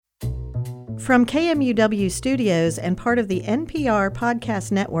From KMUW Studios and part of the NPR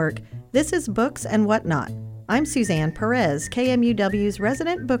Podcast Network, this is Books and Whatnot. I'm Suzanne Perez, KMUW's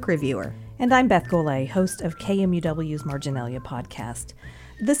resident book reviewer. And I'm Beth Golay, host of KMUW's Marginalia podcast.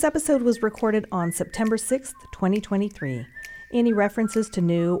 This episode was recorded on September 6th, 2023. Any references to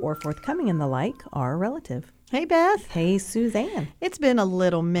new or forthcoming and the like are relative. Hey, Beth. Hey, Suzanne. It's been a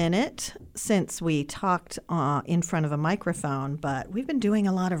little minute since we talked in front of a microphone, but we've been doing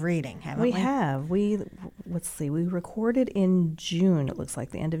a lot of reading, haven't we? We have. Let's see, we recorded in June, it looks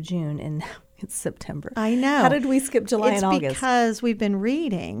like the end of June, and now it's September. I know. How did we skip July and August? It's because we've been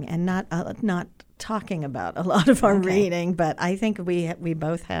reading and not talking about a lot of our reading, but I think we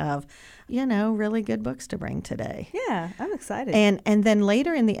both have, really good books to bring today. Yeah, I'm excited. And then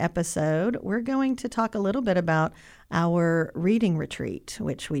later in the episode, we're going to talk a little bit about our reading retreat,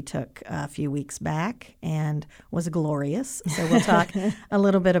 which we took a few weeks back and was glorious. So we'll talk a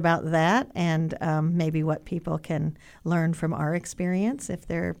little bit about that and maybe what people can learn from our experience if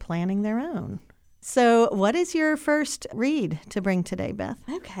they're planning their own. So what is your first read to bring today, Beth?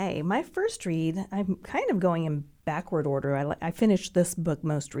 Okay, my first read, I'm kind of going in backward order. I finished this book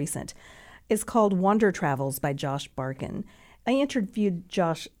most recent. It's called Wander Travels by Josh Barkan. I interviewed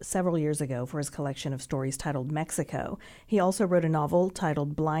Josh several years ago for his collection of stories titled Mexico. He also wrote a novel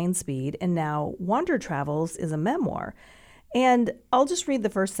titled Blind Speed, and now Wander Travels is a memoir. And I'll just read the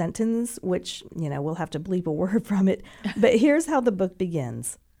first sentence, which, we'll have to bleep a word from it. But here's how the book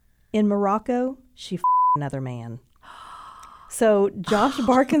begins. In Morocco, she another man. So Josh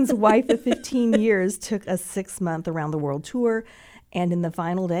Barkan's wife of 15 years took a 6-month around-the-world tour, and in the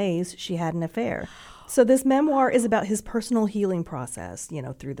final days, she had an affair. So this memoir is about his personal healing process,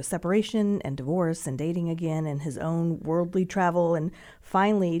 through the separation and divorce and dating again and his own worldly travel and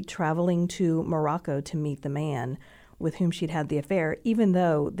finally traveling to Morocco to meet the man with whom she'd had the affair, even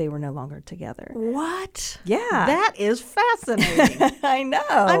though they were no longer together. What? Yeah. That is fascinating. I know.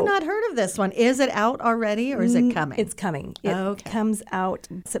 I've not heard of this one. Is it out already or is it coming? It's coming. It comes out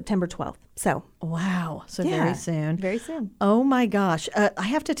September 12th. So. Wow. So very soon. Very soon. Oh my gosh. I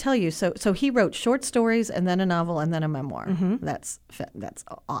have to tell you, so he wrote short stories and then a novel and then a memoir. Mm-hmm. That's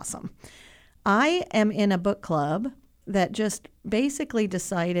awesome. I am in a book club that just basically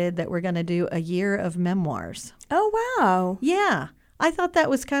decided that we're going to do a year of memoirs. Oh, wow. Yeah. I thought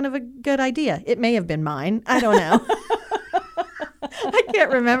that was kind of a good idea. It may have been mine. I don't know. I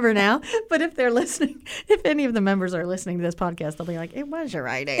can't remember now. But if they're listening, if any of the members are listening to this podcast, they'll be like, it was your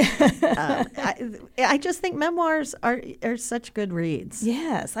idea. I just think memoirs are such good reads.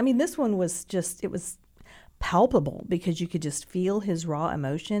 Yes. I mean, this one was it was palpable because you could just feel his raw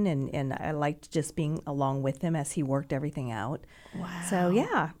emotion and I liked just being along with him as he worked everything out. Wow. So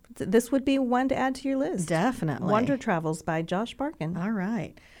yeah, this would be one to add to your list. Definitely. Wander Travels by Josh Barkan. All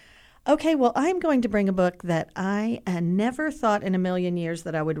right. Okay, well, I'm going to bring a book that I never thought in a million years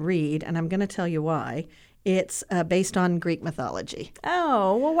that I would read, and I'm going to tell you why. It's based on Greek mythology.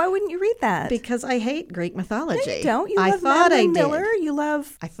 Oh, well, why wouldn't you read that? Because I hate Greek mythology. No, you don't. You I love thought Madeline I Miller. Did. You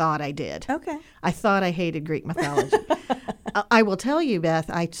love... I thought I did. Okay. I thought I hated Greek mythology. I will tell you,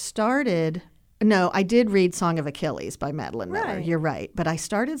 Beth, I did read Song of Achilles by Madeline Miller. Right. You're right. But I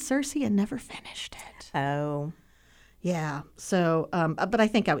started Circe and never finished it. Oh. Yeah. So, but I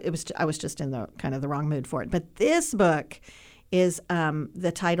think I was just in the kind of the wrong mood for it. But this book is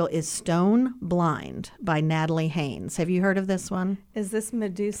the title is Stone Blind by Natalie Haynes. Have you heard of this one? Is this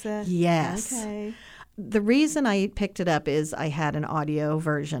Medusa? Yes. Okay. The reason I picked it up is I had an audio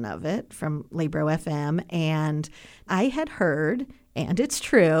version of it from Libro FM, and I had heard, and it's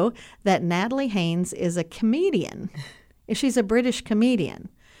true, that Natalie Haynes is a comedian. She's a British comedian.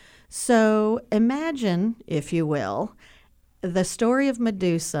 So imagine, if you will, the story of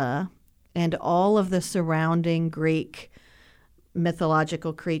Medusa and all of the surrounding Greek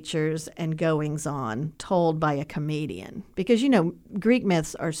mythological creatures and goings-on told by a comedian. Because, Greek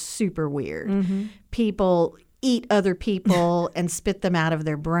myths are super weird. Mm-hmm. People eat other people and spit them out of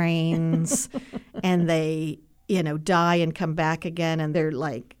their brains, and they, die and come back again, and they're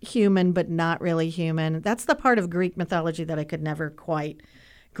like human but not really human. That's the part of Greek mythology that I could never quite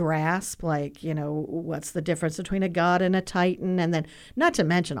grasp, what's the difference between a god and a titan, and then not to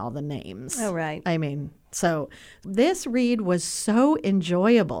mention all the names. Oh, right. I mean, so this read was so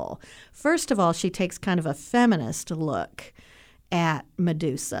enjoyable. First of all, she takes kind of a feminist look at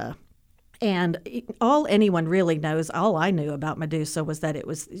Medusa. And all anyone really knows, all I knew about Medusa was that it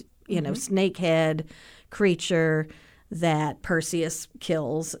was, snakehead creature that Perseus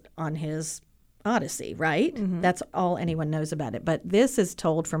kills on his Odyssey, right? Mm-hmm. That's all anyone knows about it. But this is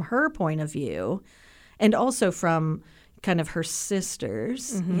told from her point of view and also from kind of her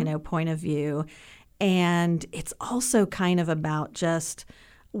sister's, Mm-hmm. point of view. And it's also kind of about just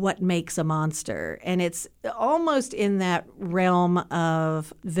what makes a monster. And it's almost in that realm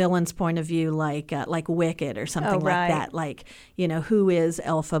of villain's point of view, like Wicked or something right. like that. Like, who is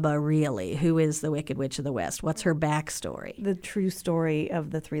Elphaba really? Who is the Wicked Witch of the West? What's her backstory? The true story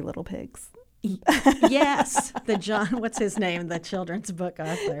of the Three Little Pigs. Yes, what's his name? The children's book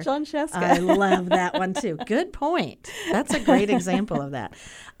author. John Sheska. I love that one too. Good point. That's a great example of that.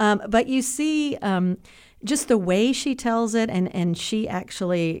 But you see just the way she tells it, and she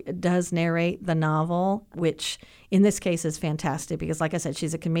actually does narrate the novel, which in this case is fantastic because, like I said,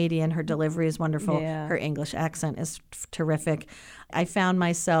 she's a comedian. Her delivery is wonderful. Yeah. Her English accent is terrific. I found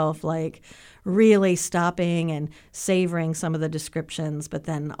myself really stopping and savoring some of the descriptions, but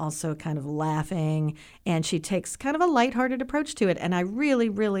then also kind of laughing. And she takes kind of a lighthearted approach to it, and I really,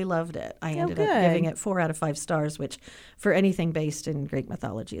 really loved it. I ended up giving it 4 out of 5 stars, which for anything based in Greek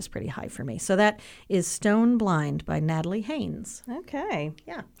mythology is pretty high for me. So that is Stone Blind by Natalie Haynes. Okay.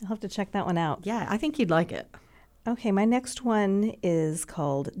 Yeah. I'll have to check that one out. Yeah, I think you'd like it. Okay, my next one is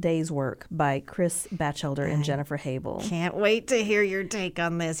called Day's Work by Chris Batchelder and Jennifer Hable. Can't wait to hear your take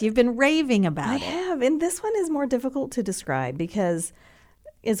on this. You've been raving about it. I have, and this one is more difficult to describe because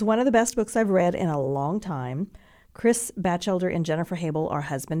it's one of the best books I've read in a long time. Chris Batchelder and Jennifer Hable are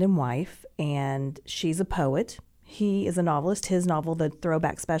husband and wife, and she's a poet. He is a novelist. His novel, The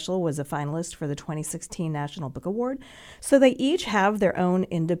Throwback Special, was a finalist for the 2016 National Book Award. So they each have their own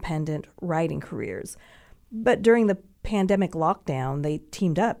independent writing careers. But during the pandemic lockdown, they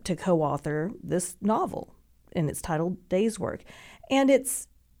teamed up to co-author this novel, and it's titled Day's Work. And it's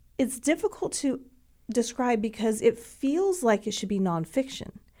difficult to describe because it feels like it should be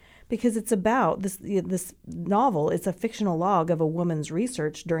nonfiction, because it's about this novel. It's a fictional log of a woman's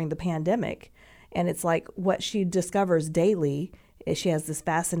research during the pandemic, and it's like what she discovers daily. She has this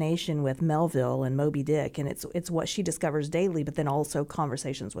fascination with Melville and Moby Dick, and it's what she discovers daily, but then also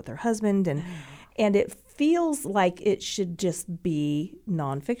conversations with her husband, and it feels like it should just be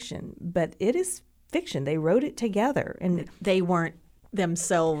nonfiction, but it is fiction. They wrote it together, and they weren't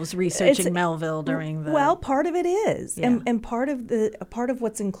themselves researching Melville during the. Well, part of it is, Yeah. and part of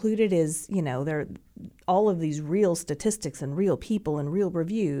what's included is there all of these real statistics and real people and real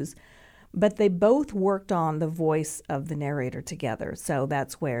reviews. But they both worked on the voice of the narrator together, so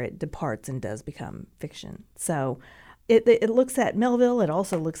that's where it departs and does become fiction. So it looks at Melville. It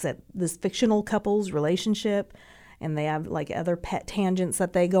also looks at this fictional couple's relationship, and they have other pet tangents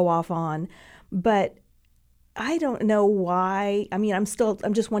that they go off on. But I don't know why. I mean, I'm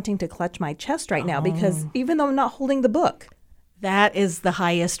just wanting to clutch my chest right now because even though I'm not holding the book. That is the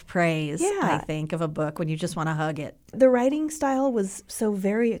highest praise, Yeah. I think, of a book when you just want to hug it. The writing style was so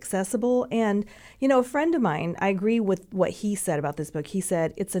very accessible. And, a friend of mine, I agree with what he said about this book. He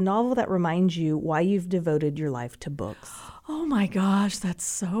said, it's a novel that reminds you why you've devoted your life to books. Oh my gosh, that's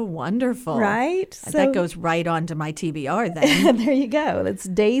so wonderful. Right? That goes right on to my TBR then. There you go. That's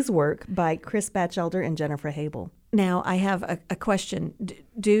Day's Work by Chris Batchelder and Jennifer Hable. Now, I have a question.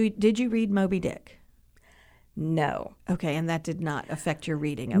 Did you read Moby Dick? No. Okay, and that did not affect your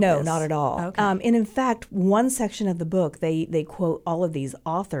reading of No, this? not at all. Okay. And in fact, one section of the book, they quote all of these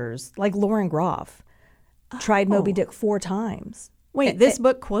authors, like Lauren Groff, tried Moby Dick 4 times. Wait, this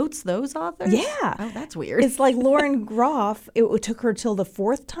book quotes those authors? Yeah. Oh, that's weird. It's like Lauren Groff, it took her till the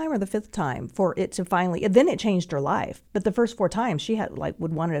 4th time or the 5th time for it to finally, then it changed her life. But the first 4 times she had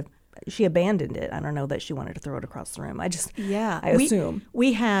she abandoned it. I don't know that she wanted to throw it across the room. I assume.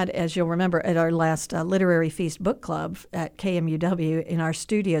 We had, as you'll remember, at our last Literary Feast book club at KMUW in our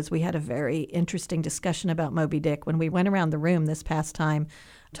studios, we had a very interesting discussion about Moby Dick when we went around the room this past time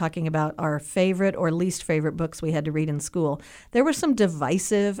talking about our favorite or least favorite books we had to read in school. There were some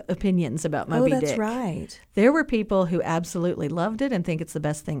divisive opinions about Moby Dick. Oh, that's right. There were people who absolutely loved it and think it's the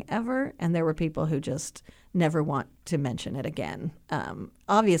best thing ever, and there were people who just never want to mention it again.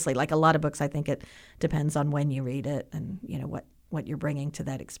 Obviously, like a lot of books, I think it depends on when you read it and what you're bringing to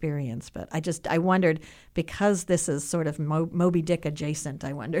that experience. But I wondered, because this is sort of Moby Dick adjacent,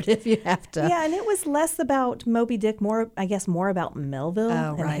 I wondered if you have to. Yeah, and it was less about Moby Dick, more about Melville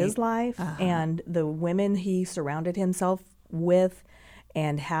and his life and the women he surrounded himself with,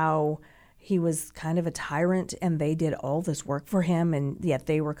 and how he was kind of a tyrant and they did all this work for him, and yet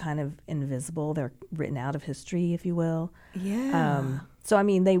they were kind of invisible. They're written out of history, if you will. Yeah. So, I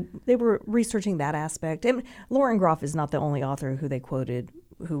mean, they were researching that aspect. And Lauren Groff is not the only author who they quoted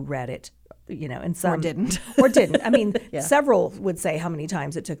who read it, and some... Or didn't. Or didn't. I mean, Yeah. Several would say how many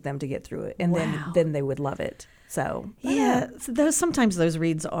times it took them to get through it, and then they would love it. So, Yeah, sometimes those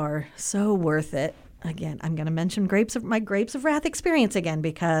reads are so worth it. again, I'm going to mention my Grapes of Wrath experience again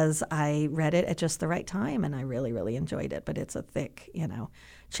because I read it at just the right time and I really, really enjoyed it. But it's a thick,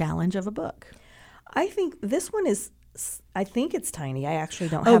 challenge of a book. I think this one is, I think it's tiny. I actually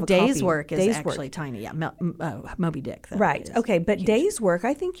don't have a copy. Day's Work is actually tiny. Yeah, Moby Dick. Though, right. Okay, but huge. Day's Work,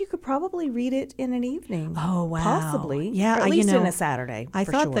 I think you could probably read it in an evening. Oh, wow. Possibly. Yeah, or at least in a Saturday. I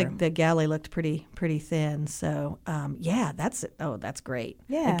thought sure. the galley looked pretty thin. So, that's it. Oh, that's great.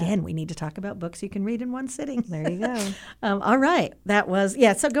 Yeah. Again, we need to talk about books you can read in one sitting. There you go. All right. That was,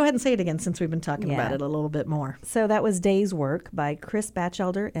 so go ahead and say it again since we've been talking about it a little bit more. So that was Day's Work by Chris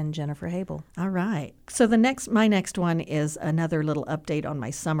Batchelder and Jennifer Habel. All right. So my next one is another little update on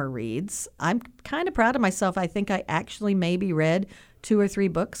my summer reads. I'm kind of proud of myself. I think I actually maybe read 2 or 3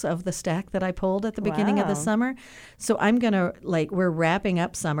 books of the stack that I pulled at the beginning of the summer. So I'm going to, we're wrapping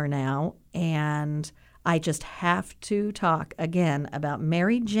up summer now, and I just have to talk again about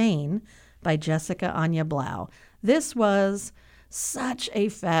Mary Jane by Jessica Anya Blau. This was such a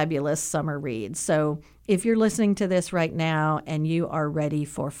fabulous summer read. So if you're listening to this right now and you are ready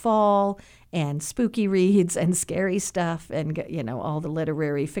for fall and spooky reads and scary stuff and, all the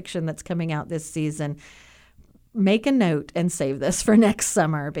literary fiction that's coming out this season, make a note and save this for next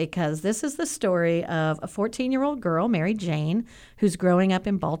summer because this is the story of a 14-year-old girl, Mary Jane, who's growing up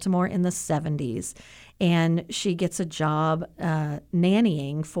in Baltimore in the 70s. And she gets a job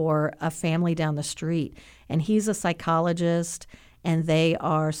nannying for a family down the street. And he's a psychologist, and they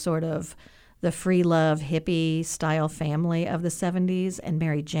are sort of the free love hippie style family of the 70s. And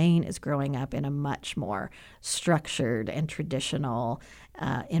Mary Jane is growing up in a much more structured and traditional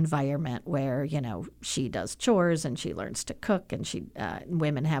environment where, she does chores and she learns to cook and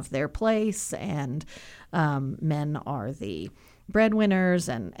women have their place and men are the breadwinners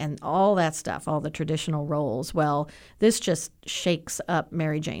and all that stuff, all the traditional roles. Well, this just shakes up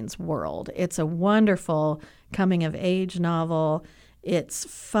Mary Jane's world. It's a wonderful coming-of-age novel. It's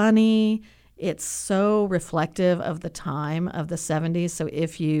funny. It's so reflective of the time of the 70s. So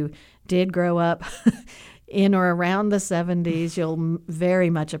if you did grow up in or around the 70s, you'll very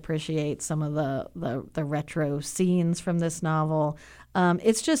much appreciate some of the retro scenes from this novel.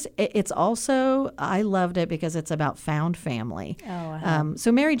 It's also, I loved it because it's about found family. Oh, wow.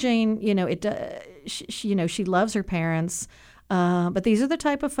 So Mary Jane, she loves her parents, but these are the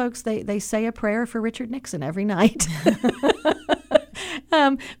type of folks, they say a prayer for Richard Nixon every night.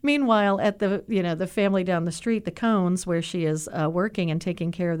 Meanwhile, at the family down the street, the Cones, where she is working and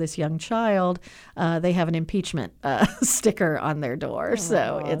taking care of this young child, they have an impeachment sticker on their door.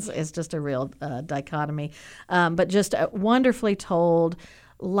 So it's just a real dichotomy. But just wonderfully told,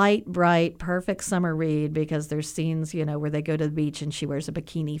 light, bright, perfect summer read because there's scenes, where they go to the beach and she wears a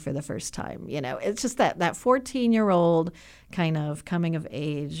bikini for the first time. It's just that 14-year-old kind of coming of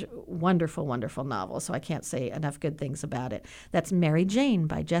age, wonderful, wonderful novel. So I can't say enough good things about it. That's Mary Jane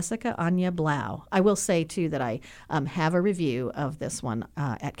by Jessica Anya Blau. I will say, too, that I have a review of this one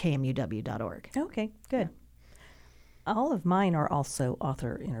at kmuw.org. Okay, good. All of mine are also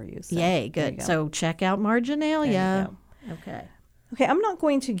author interviews. So yay, good. Go. So check out Marginalia. Okay. Okay, I'm not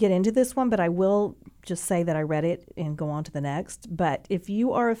going to get into this one, but I will just say that I read it and go on to the next. But if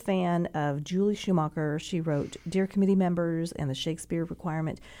you are a fan of Julie Schumacher, she wrote Dear Committee Members and The Shakespeare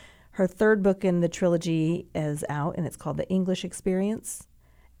Requirement. Her 3rd book in the trilogy is out, and it's called The English Experience.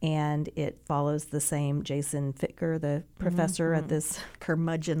 And it follows the same Jason Fitker, the professor at this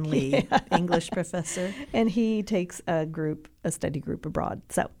curmudgeonly English professor, and he takes a study group abroad.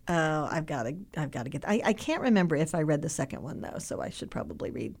 So, I've got to get. I can't remember if I read the second one though, so I should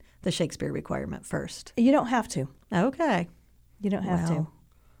probably read The Shakespeare Requirement first. You don't have to. Okay, you don't have to.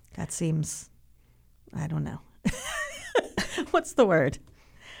 That seems, I don't know. What's the word?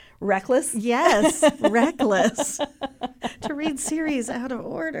 Reckless? Yes, reckless. To read series out of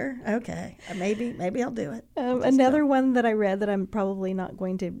order. Okay, maybe I'll do it. Another one that I read that I'm probably not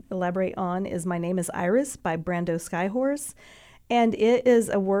going to elaborate on is My Name is Iris by Brando Skyhorse. And it is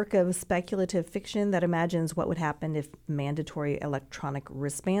a work of speculative fiction that imagines what would happen if mandatory electronic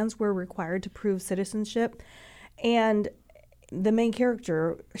wristbands were required to prove citizenship. And the main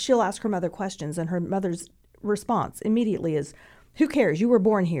character, she'll ask her mother questions, and her mother's response immediately is, "Who cares? You were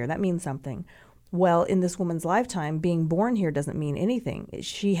born here. That means something." Well, in this woman's lifetime, being born here doesn't mean anything.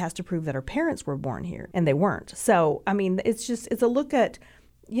 She has to prove that her parents were born here, and they weren't. So, I mean, it's a look at,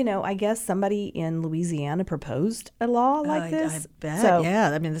 I guess somebody in Louisiana proposed a law like this. I bet. So,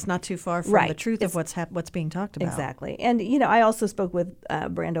 yeah, I mean, it's not too far from the truth of what's being talked about. Exactly. And, I also spoke with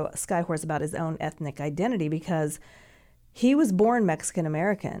Brando Skyhorse about his own ethnic identity because he was born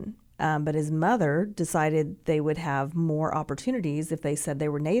Mexican-American. But his mother decided they would have more opportunities if they said they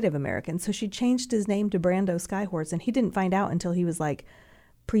were Native American. So she changed his name to Brando Skyhorse, and he didn't find out until he was like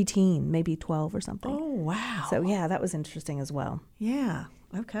preteen, maybe 12 or something. Oh, wow. So yeah, that was interesting as well. Yeah.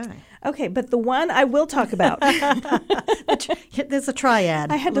 Okay. Okay, but the one I will talk about. There's a triad.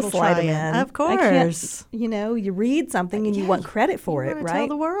 I had to slide him in. Of course. You read something and you want credit for it, right? Tell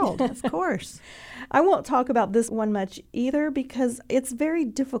the world, of course. I won't talk about this one much either because it's very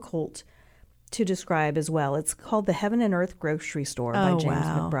difficult to describe as well. It's called The Heaven and Earth Grocery Store by James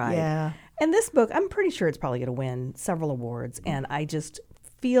McBride. Yeah. And this book, I'm pretty sure it's probably going to win several awards, and I just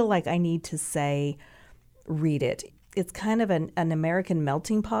feel like I need to say, read it. It's kind of an American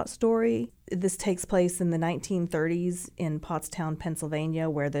melting pot story. This takes place in the 1930s in Pottstown, Pennsylvania,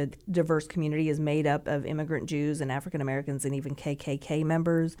 where the diverse community is made up of immigrant Jews and African Americans and even KKK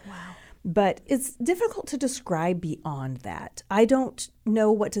members. Wow. But it's difficult to describe beyond that. I don't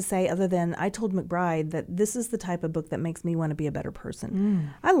know what to say other than I told McBride that this is the type of book that makes me want to be a better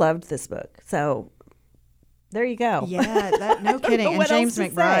person. I loved this book. So there you go. Yeah, no kidding. And James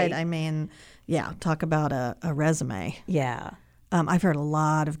McBride, say. I mean, yeah, talk about a resume. Yeah. I've heard a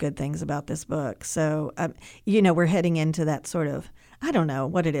lot of good things about this book. So, we're heading into that sort of, I don't know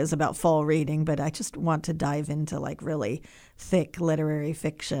what it is about fall reading, but I just want to dive into like really thick literary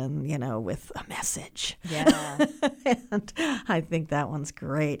fiction, with a message. Yeah. And I think that one's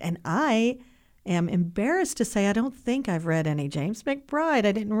great. And I am embarrassed to say I don't think I've read any James McBride.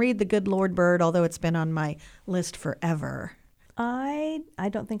 I didn't read The Good Lord Bird, although it's been on my list forever. I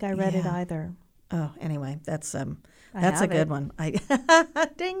don't think I read it either. Oh, anyway, that's a good one.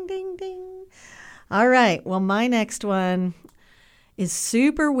 Ding, ding, ding. All right. Well, my next one is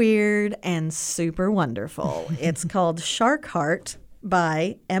super weird and super wonderful. It's called Shark Heart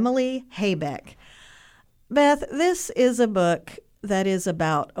by Emily Haybeck. Beth, this is a book that is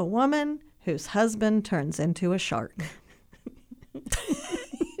about a woman whose husband turns into a shark.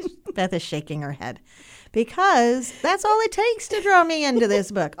 Beth is shaking her head. Because that's all it takes to draw me into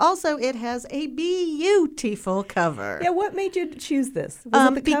this book. Also, it has a beautiful cover. Yeah, what made you choose this?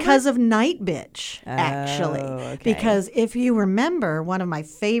 Was it the because cover? of Night Bitch, actually. Okay. Because if you remember, one of my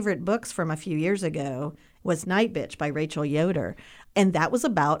favorite books from a few years ago was Night Bitch by Rachel Yoder. And that was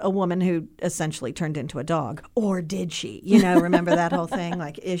about a woman who essentially turned into a dog. Or did she? Remember that whole thing?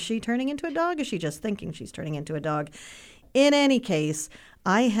 Like, is she turning into a dog? Is she just thinking she's turning into a dog? In any case,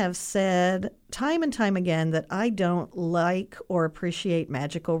 I have said time and time again that I don't like or appreciate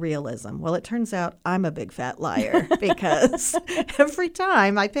magical realism. Well, it turns out I'm a big fat liar because every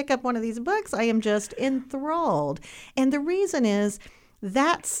time I pick up one of these books, I am just enthralled. And the reason is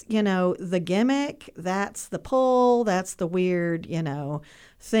that's, the gimmick, that's the pull, that's the weird,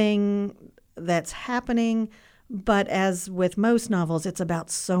 thing that's happening. But as with most novels, it's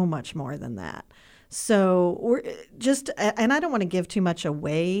about so much more than that. So we're just, and I don't want to give too much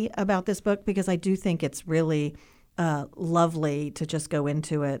away about this book because I do think it's really lovely to just go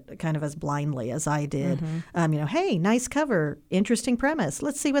into it kind of as blindly as I did. Hey, nice cover, interesting premise.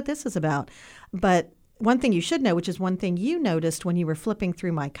 Let's see what this is about. But one thing you should know, which is one thing you noticed when you were flipping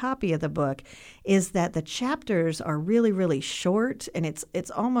through my copy of the book, is that the chapters are really, really short, and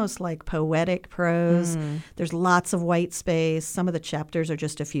it's almost like poetic prose. There's lots of white space. Some of the chapters are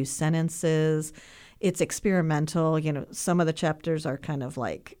just a few sentences. It's experimental. Some of the chapters are kind of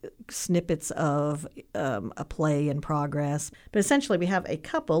like snippets of a play in progress. But essentially, we have a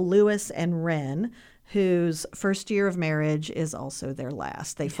couple, Lewis and Wren, whose first year of marriage is also their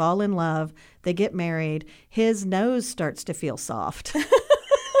last. They fall in love. They get married. His nose starts to feel soft.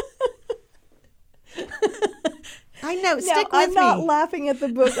 I know. Stick with me. I'm not laughing at the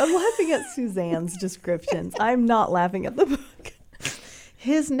book. I'm laughing at Suzanne's descriptions. I'm not laughing at the book.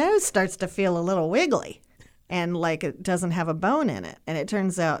 His nose starts to feel a little wiggly and like it doesn't have a bone in it. And it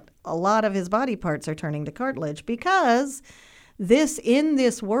turns out a lot of his body parts are turning to cartilage because in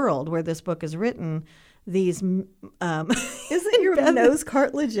this world where this book is written, these isn't your nose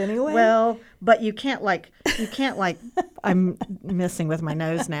cartilage anyway? Well, but you can't I'm messing with my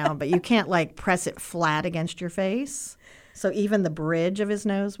nose now, but you can't press it flat against your face. So even the bridge of his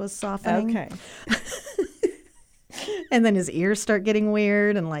nose was softening. Okay. And then his ears start getting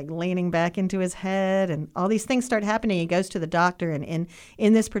weird and leaning back into his head, and all these things start happening. He goes to the doctor, and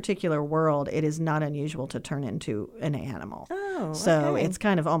in this particular world, it is not unusual to turn into an animal. Oh, so okay. it's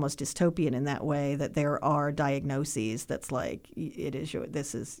kind of almost dystopian in that way that there are diagnoses that's like you're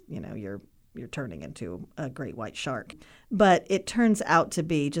turning into a great white shark. But it turns out to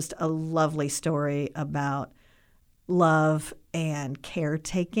be just a lovely story about love and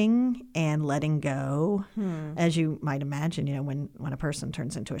caretaking and letting go. As you might imagine, when a person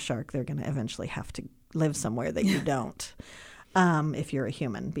turns into a shark, they're going to eventually have to live somewhere that you don't, if you're a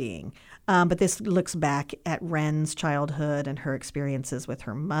human being. But this looks back at Wren's childhood and her experiences with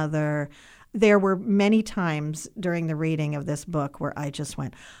her mother. There were many times during the reading of this book where I just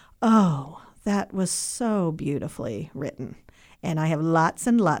went, oh, that was so beautifully written. And I have lots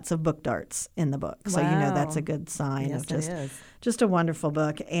and lots of book darts in the book. So, that's a good sign of just a wonderful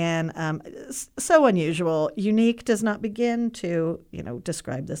book. And so unusual. Unique does not begin to,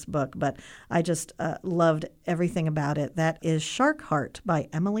 describe this book. But I just loved everything about it. That is Shark Heart by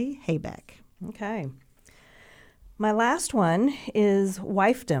Emily Haybeck. Okay. My last one is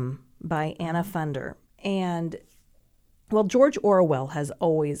Wifedom by Anna Funder. And, George Orwell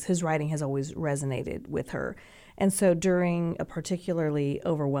his writing has always resonated with her. And so during a particularly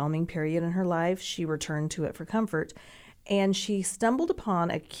overwhelming period in her life, she returned to it for comfort. And she stumbled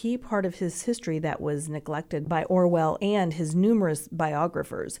upon a key part of his history that was neglected by Orwell and his numerous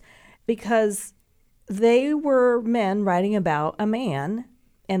biographers, because they were men writing about a man,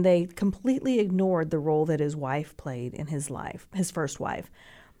 and they completely ignored the role that his wife played in his life, his first wife.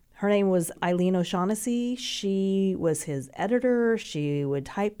 Her name was Eileen O'Shaughnessy. She was his editor. She would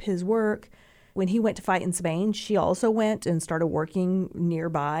type his work. When he went to fight in Spain, she also went and started working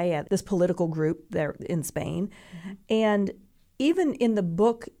nearby at this political group there in Spain. Mm-hmm. And even in the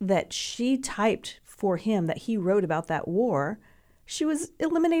book that she typed for him, that he wrote about that war, she was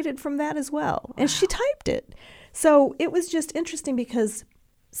eliminated from that as well. Wow. And she typed it. So it was just interesting because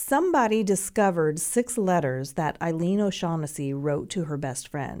somebody discovered 6 letters that Eileen O'Shaughnessy wrote to her best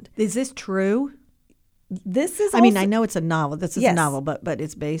friend. Is this true? This is. I mean, I know it's a novel. This is a novel, but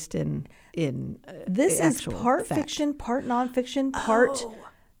it's based in this is part fact. Fiction, part nonfiction,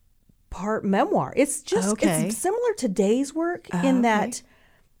 part memoir. It's just it's similar to Day's work in that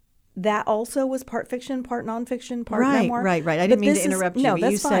also was part fiction, part nonfiction, part memoir. Right. I didn't mean to interrupt you. No, but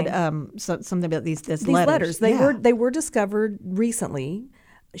that's you fine. said something about these letters. They were discovered recently.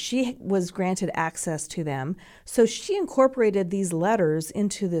 She was granted access to them. So she incorporated these letters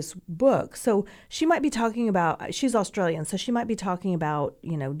into this book. So she might be talking about, she's Australian, so she might be talking about,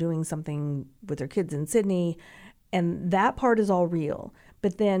 doing something with her kids in Sydney. And that part is all real.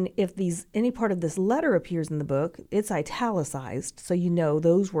 But then if any part of this letter appears in the book, it's italicized. So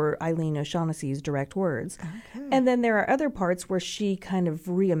those were Eileen O'Shaughnessy's direct words. Okay. And then there are other parts where she kind of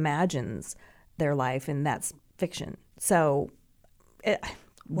reimagines their life, and that's fiction. So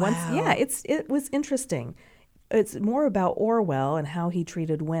it was interesting. It's more about Orwell and how he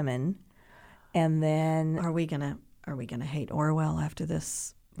treated women, and then are we gonna hate Orwell after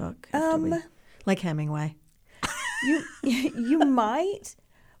this book? Like Hemingway, you might,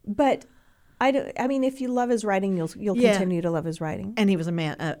 but I mean, if you love his writing, you'll continue to love his writing. And he was a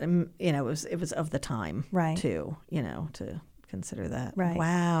man. It was of the time, right? Too, to consider that. Right.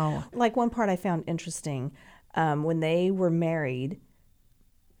 Wow. Like one part I found interesting, when they were married,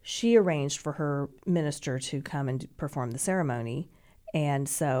 she arranged for her minister to come and perform the ceremony. And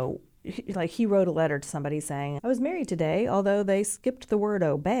so, he wrote a letter to somebody saying, I was married today, although they skipped the word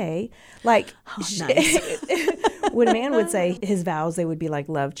obey. Nice. When a man would say his vows, they would be like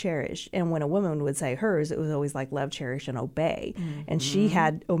love, cherish. And when a woman would say hers, it was always like love, cherish, and obey. Mm-hmm. And she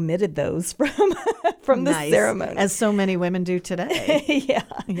had omitted those from the ceremony. As so many women do today.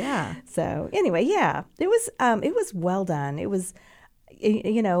 Yeah. So anyway, it was well done. It was...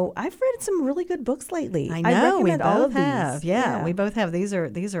 I've read some really good books lately. I know, I recommend we both all of have. these. Yeah, we both have. These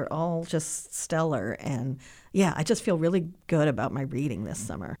are all just stellar, and I just feel really good about my reading this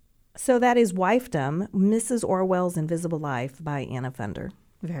summer. So that is Wifedom, Mrs. Orwell's Invisible Life by Anna Funder.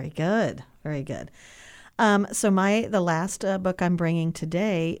 Very good, very good. So the last book I'm bringing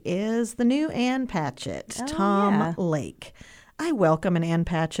today is the new Ann Patchett, Tom Lake. I welcome an Ann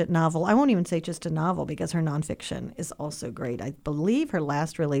Patchett novel. I won't even say just a novel because her nonfiction is also great. I believe her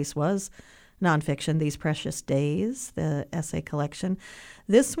last release was nonfiction, These Precious Days, the essay collection.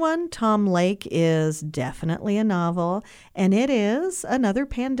 This one, Tom Lake, is definitely a novel, and it is another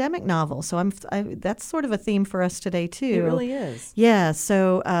pandemic novel. So that's sort of a theme for us today, too. It really is. Yeah,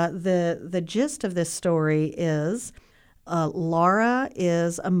 so the gist of this story is... Laura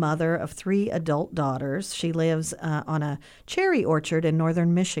is a mother of 3 adult daughters. She lives on a cherry orchard in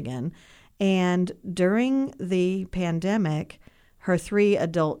northern Michigan. And during the pandemic, her 3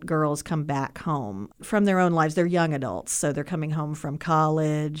 adult girls come back home from their own lives. They're young adults, so they're coming home from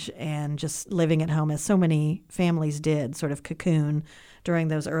college and just living at home, as so many families did, sort of cocoon during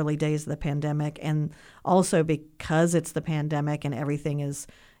those early days of the pandemic. And also because it's the pandemic and everything is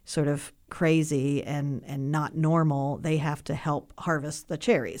sort of crazy and not normal, they have to help harvest the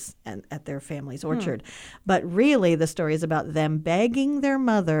cherries at their family's orchard. But really, the story is about them begging their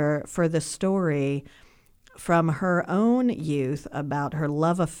mother for the story from her own youth about her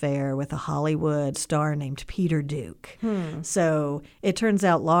love affair with a Hollywood star named Peter Duke. So it turns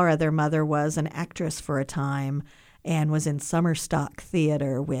out Laura, their mother, was an actress for a time and was in summer stock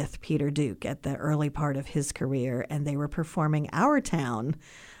theater with Peter Duke at the early part of his career, and they were performing Our Town.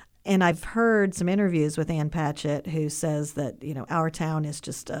 And I've heard some interviews with Ann Patchett who says that, Our Town is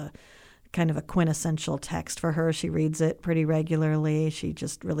just a kind of a quintessential text for her. She reads it pretty regularly. She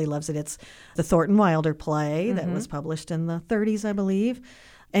just really loves it. It's the Thornton Wilder play that was published in the 30s, I believe.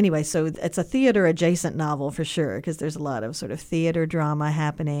 Anyway, so it's a theater-adjacent novel for sure, because there's a lot of sort of theater drama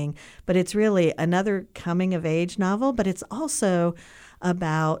happening. But it's really another coming-of-age novel, but it's also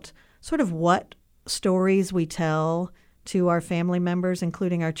about sort of what stories we tell to our family members,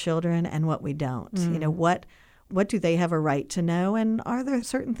 including our children, and what we don't. What do they have a right to know, and are there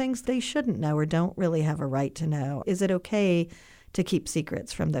certain things they shouldn't know or don't really have a right to know? Is it okay to keep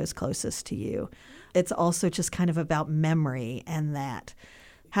secrets from those closest to you? It's also just kind of about memory and that,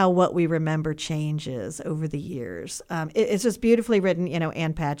 how what we remember changes over the years. It's just beautifully written.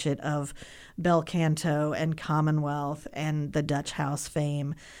 Ann Patchett of Bel Canto and Commonwealth and the Dutch House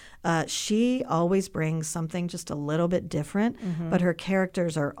fame. She always brings something just a little bit different, but her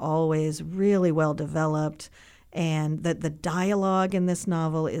characters are always really well developed. And the dialogue in this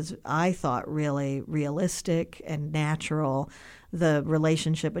novel is, I thought, really realistic and natural. The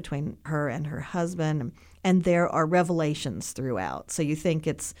relationship between her and her husband, and there are revelations throughout. So you think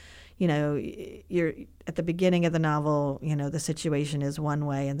it's, you're at the beginning of the novel, the situation is one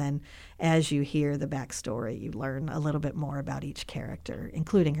way, and then as you hear the backstory, you learn a little bit more about each character,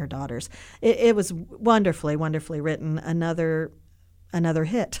 including her daughters. It was wonderfully, wonderfully written. Another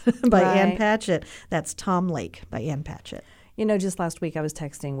hit by Ann Patchett. That's Tom Lake by Ann Patchett. Just last week I was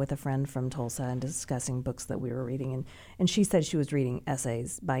texting with a friend from Tulsa and discussing books that we were reading, and she said she was reading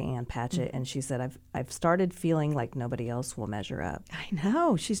essays by Ann Patchett, and she said, I've started feeling like nobody else will measure up. I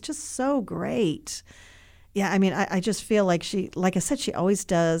know. She's just so great. Yeah, I mean, I just feel like she, like I said, she always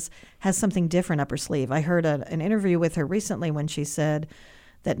has something different up her sleeve. I heard an interview with her recently when she said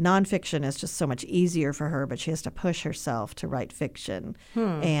that nonfiction is just so much easier for her, but she has to push herself to write fiction.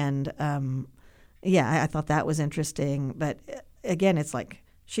 And I thought that was interesting. But again, it's like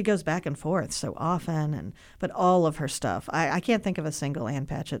she goes back and forth so often. But all of her stuff, I can't think of a single Ann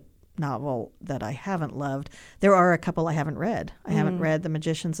Patchett novel that I haven't loved. There are a couple I haven't read. I haven't read The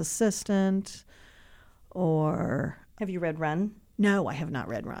Magician's Assistant or... Have you read Run? No, I have not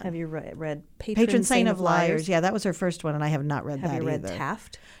read Run. Have you read Patron Saint of Liars? Yeah, that was her first one, and I have not read that either. Have you read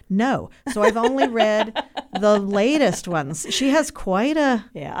Taft? No. So I've only read the latest ones. She has quite a...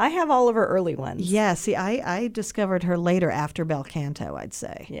 Yeah, I have all of her early ones. Yeah, see, I discovered her later after Bel Canto, I'd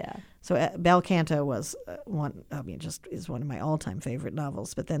say. Yeah. So Bel Canto was just is one of my all-time favorite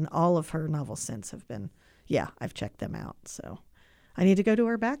novels. But then all of her novels since have been, I've checked them out, so... I need to go to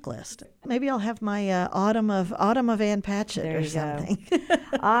her backlist. Maybe I'll have my autumn of Ann Patchett or something.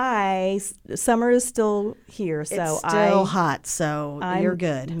 Summer is still here, so it's still hot, so you're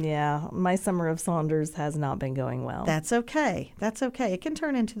good. Yeah, my summer of Saunders has not been going well. That's okay. It can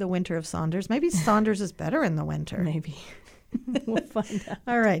turn into the winter of Saunders. Maybe Saunders is better in the winter. Maybe. We'll find out.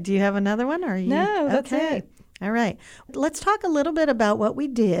 All right. Do you have another one? Or are you... No, that's it. All right. Let's talk a little bit about what we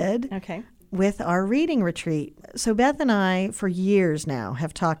did. Okay. With our reading retreat. So Beth and I, for years now,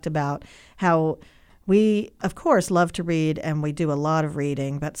 have talked about how we, of course, love to read, and we do a lot of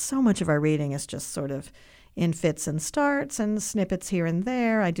reading, but so much of our reading is just sort of in fits and starts and snippets here and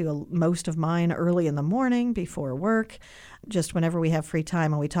there. I do most of mine early in the morning before work, just whenever we have free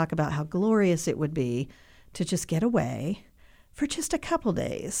time, and we talk about how glorious it would be to just get away for just a couple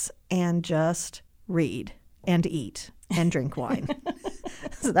days and just read and eat and drink wine.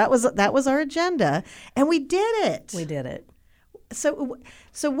 So that was our agenda, and we did it. We did it. So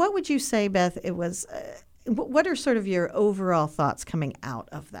what would you say, Beth? It was. What are sort of your overall thoughts coming out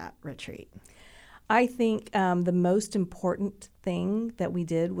of that retreat? I think the most important thing that we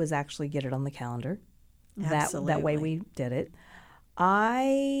did was actually get it on the calendar. Absolutely. That way we did it.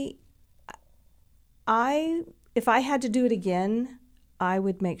 If I had to do it again, I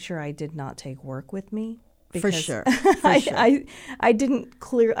would make sure I did not take work with me. For sure. I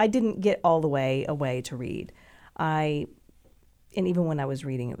didn't get all the way away to read. And even when I was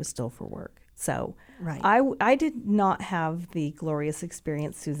reading, it was still for work. So right. I did not have the glorious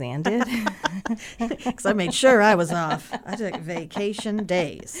experience Suzanne did. Because I made sure I was off. I took vacation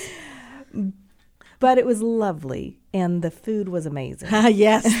days. But it was lovely, and the food was amazing.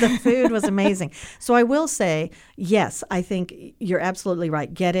 Yes, the food was amazing. So I will say, yes, I think you're absolutely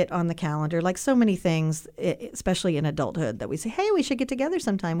right. Get it on the calendar. Like so many things, especially in adulthood, that we say, hey, we should get together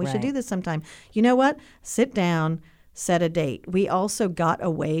sometime. We should do this sometime. You know what? Sit down, set a date. We also got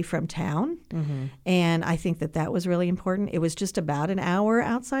away from town, and I think that was really important. It was just about an hour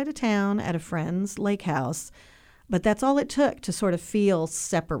outside of town at a friend's lake house. But that's all it took to sort of feel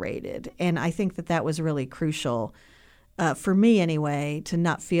separated. And I think that was really crucial for me anyway, to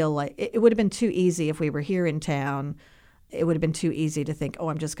not feel like it would have been too easy if we were here in town. It would have been too easy to think, oh,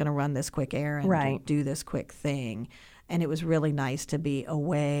 I'm just going to run this quick errand and do this quick thing. And it was really nice to be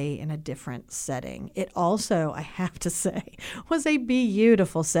away in a different setting. It also, I have to say, was a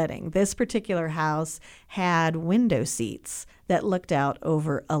beautiful setting. This particular house had window seats that looked out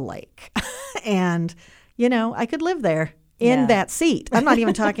over a lake. And I could live there in that seat. I'm not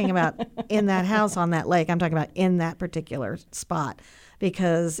even talking about in that house on that lake. I'm talking about in that particular spot,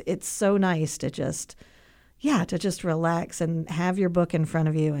 because it's so nice to just relax and have your book in front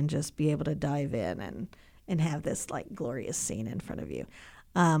of you and just be able to dive in and have this like glorious scene in front of you.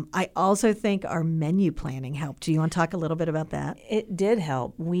 I also think our menu planning helped. Do you want to talk a little bit about that? It did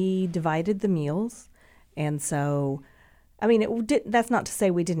help. We divided the meals, and so that's not to say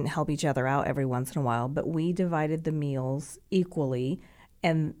we didn't help each other out every once in a while, but we divided the meals equally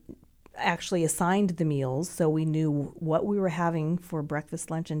and actually assigned the meals so we knew what we were having for breakfast,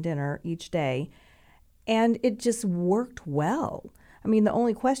 lunch, and dinner each day. And it just worked well. The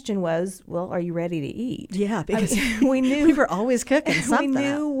only question was, well, are you ready to eat? Yeah, because we knew we were always cooking something. We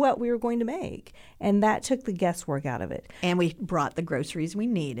knew what we were going to make, and that took the guesswork out of it. And we brought the groceries we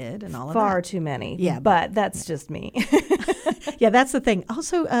needed and all of that. Far too many. Yeah, but that's just me. Yeah, that's the thing.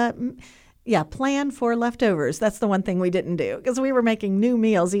 Also, plan for leftovers. That's the one thing we didn't do, because we were making new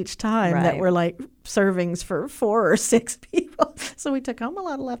meals each time that were like servings for 4 or 6 people. So we took home a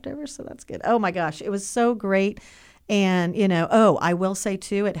lot of leftovers, so that's good. Oh my gosh, it was so great. And, I will say,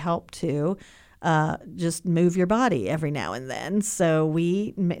 too, it helped to just move your body every now and then. So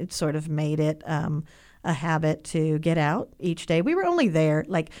we sort of made it a habit to get out each day. We were only there,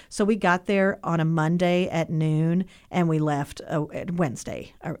 so we got there on a Monday at noon, and we left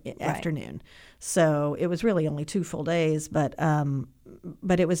Wednesday afternoon. So it was really only 2 full days, but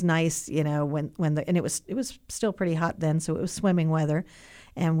it was nice, and it was still pretty hot then, so it was swimming weather.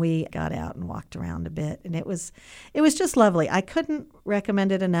 And we got out and walked around a bit, and it was just lovely. I couldn't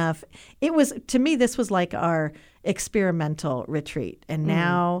recommend it enough. To me, this was like our experimental retreat, and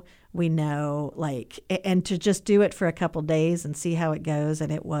now we know, and to just do it for a couple days and see how it goes,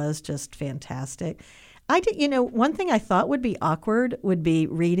 and it was just fantastic. I did, one thing I thought would be awkward would be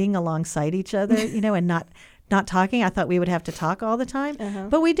reading alongside each other, and not talking. I thought we would have to talk all the time,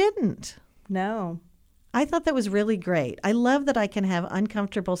 but we didn't. No. I thought that was really great. I love that I can have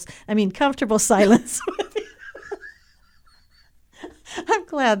comfortable silence with you. I'm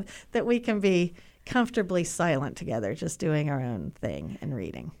glad that we can be comfortably silent together, just doing our own thing and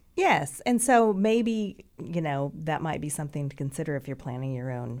reading. Yes. And so maybe, that might be something to consider if you're planning your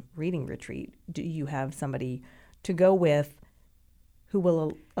own reading retreat. Do you have somebody to go with who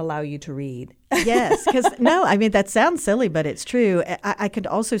will allow you to read? Yes, because that sounds silly, but it's true. I could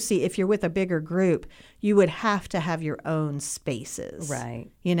also see if you're with a bigger group, you would have to have your own spaces. Right.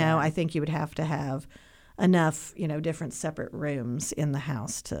 I think you would have to have enough, different separate rooms in the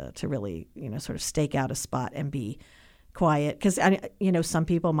house to really, sort of stake out a spot and be quiet. Because, some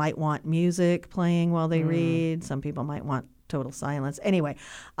people might want music playing while they read. Some people might want total silence. Anyway,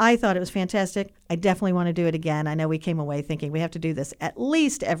 I thought it was fantastic. I definitely want to do it again. I know we came away thinking we have to do this at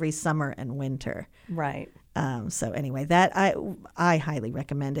least every summer and winter. Right. So anyway, that I highly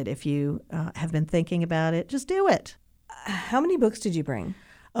recommend it. If you have been thinking about it, just do it. How many books did you bring?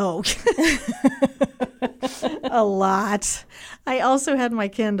 Oh, a lot. I also had my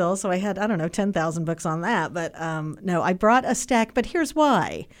Kindle, so I had, 10,000 books on that. But no, I brought a stack. But here's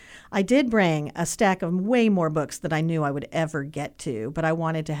why. I did bring a stack of way more books than I knew I would ever get to, but I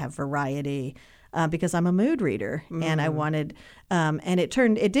wanted to have variety because I'm a mood reader, and I wanted, and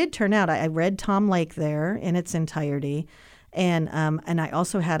it did turn out. I read Tom Lake there in its entirety, and I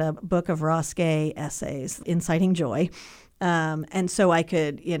also had a book of Ross Gay essays, Inciting Joy. And so I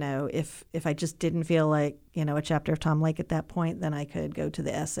could, if I just didn't feel like, a chapter of Tom Lake at that point, then I could go to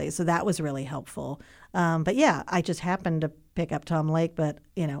the essay. So that was really helpful. But yeah, I just happened to pick up Tom Lake, but,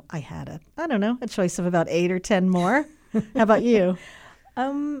 I had a choice of about 8 or 10 more. How about you? I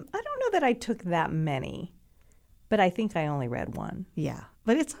don't know that I took that many, but I think I only read one. Yeah,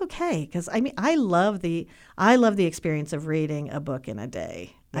 but it's okay because I love the experience of reading a book in a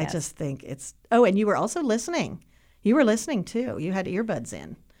day. I Yes. just think it's. Oh, and you were also listening. You were listening too. You had earbuds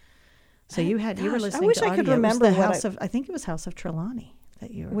in, so you were Gosh, listening. I wish to I could audio. It was remember the what House of. I think it was House of Trelawney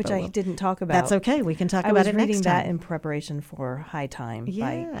that you were. which but I we'll- didn't talk about. That's okay. We can talk I about was it reading next that time. in preparation for High Time by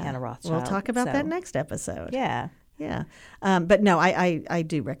Anna Rothschild. We'll talk about so, that next episode. Yeah. Yeah. But no, I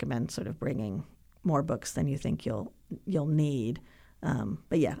do recommend sort of bringing more books than you think you'll need.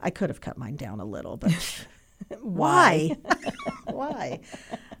 But yeah, I could have cut mine down a little, but why? Why?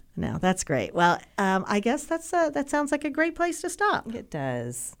 No, that's great. Well, I guess that sounds like a great place to stop. It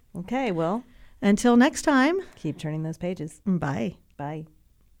does. Okay, well, Until next time, keep turning those pages. bye. Bye.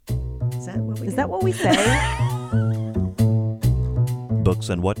 Is that what we Is do? that what we say? Books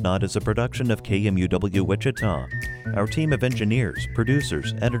and Whatnot is a production of KMUW Wichita. Our team of engineers,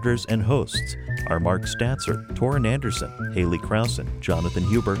 producers, editors, and hosts are Mark Statzer, Torrin Anderson, Haley Krausen, Jonathan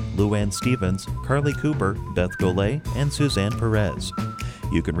Huber, Luann Stevens, Carly Cooper, Beth Golay, and Suzanne Perez.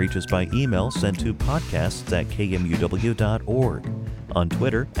 You can reach us by email sent to podcasts@kmuw.org, on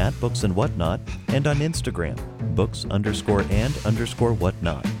Twitter @booksandwhatnot, and on Instagram,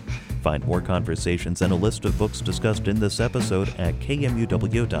 books_and_whatnot. Find more conversations and a list of books discussed in this episode at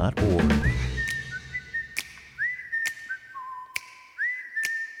kmuw.org.